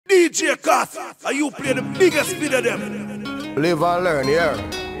DJ Cos, and you play the biggest bit of them. Live and learn, yeah.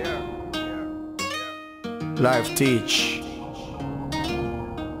 Life teach.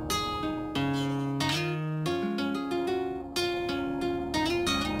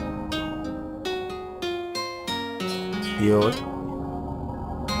 Yo.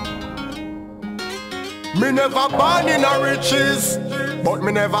 Me never born in a riches, but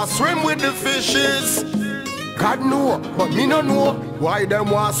me never swim with the fishes. God know, but me no know why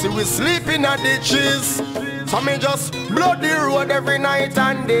them want see we sleep in a ditches. So me just blood the road every night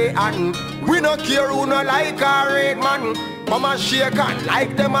and day, and we no care who no like or hate man. Mama shake and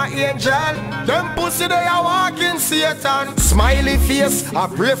like them a angel. Them pussy they a walking Satan. Smiley face, I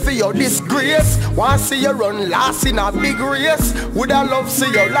pray for your disgrace. Want see you run last in a big race. Would I love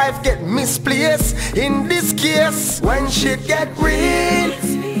see your life get misplaced? In this case, when shit get real,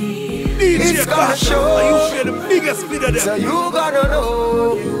 it's gonna show. And you play the biggest bit of them. So you gotta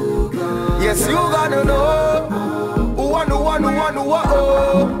know. Yes, you gotta know.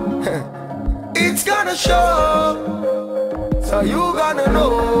 It's gonna show. So you gotta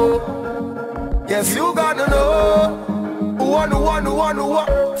know. Yes, you gotta know.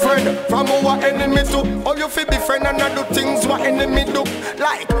 Friend, from our enemy to all you feel be friend and I do things what enemy do.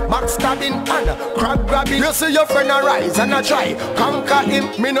 Like backstabbing and crab grabbing. You see your friend arise and I try conquer him.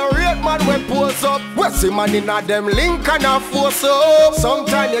 Me no rate man when pose up. We see man in a them link and a force up.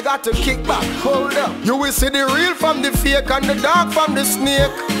 Sometimes you got to kick back, hold up. You will see the real from the fake and the dark from the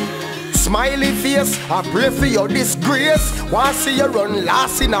snake. Smiley face, I pray for your disgrace. Want see you run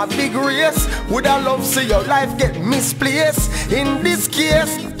last in a big race. Would I love see your life get misplaced? In this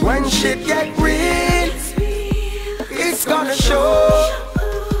case, when shit get real, it's gonna show.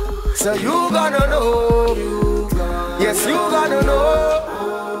 So you gonna know. Yes, you gonna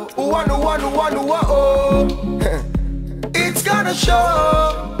know. It's gonna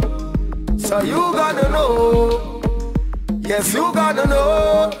show. So you gonna know. Yes, you gonna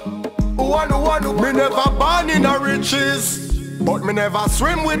know. Me never born in a riches, but me never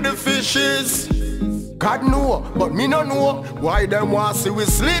swim with the fishes. God know, but me no know why them want see we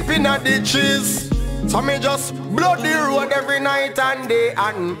sleep in a ditches. So me just blood the road every night and day,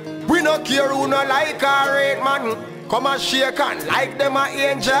 and we no care who no like or hate man. Come and shake and like them a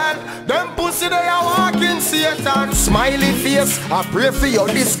angel. Them pussy they a walking Satan. Smiley face, I pray for your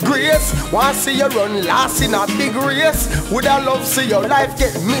disgrace. Want see you run last in a big race. Would I love see your life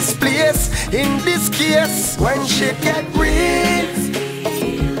get misplaced? In this case, when shit get real,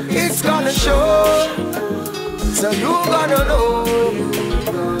 it's gonna show. So you gonna know.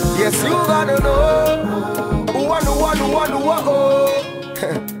 Yes, you gonna know.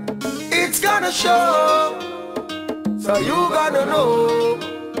 It's gonna show. So you gonna know.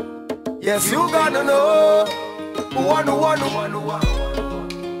 Yes, you gonna know. One.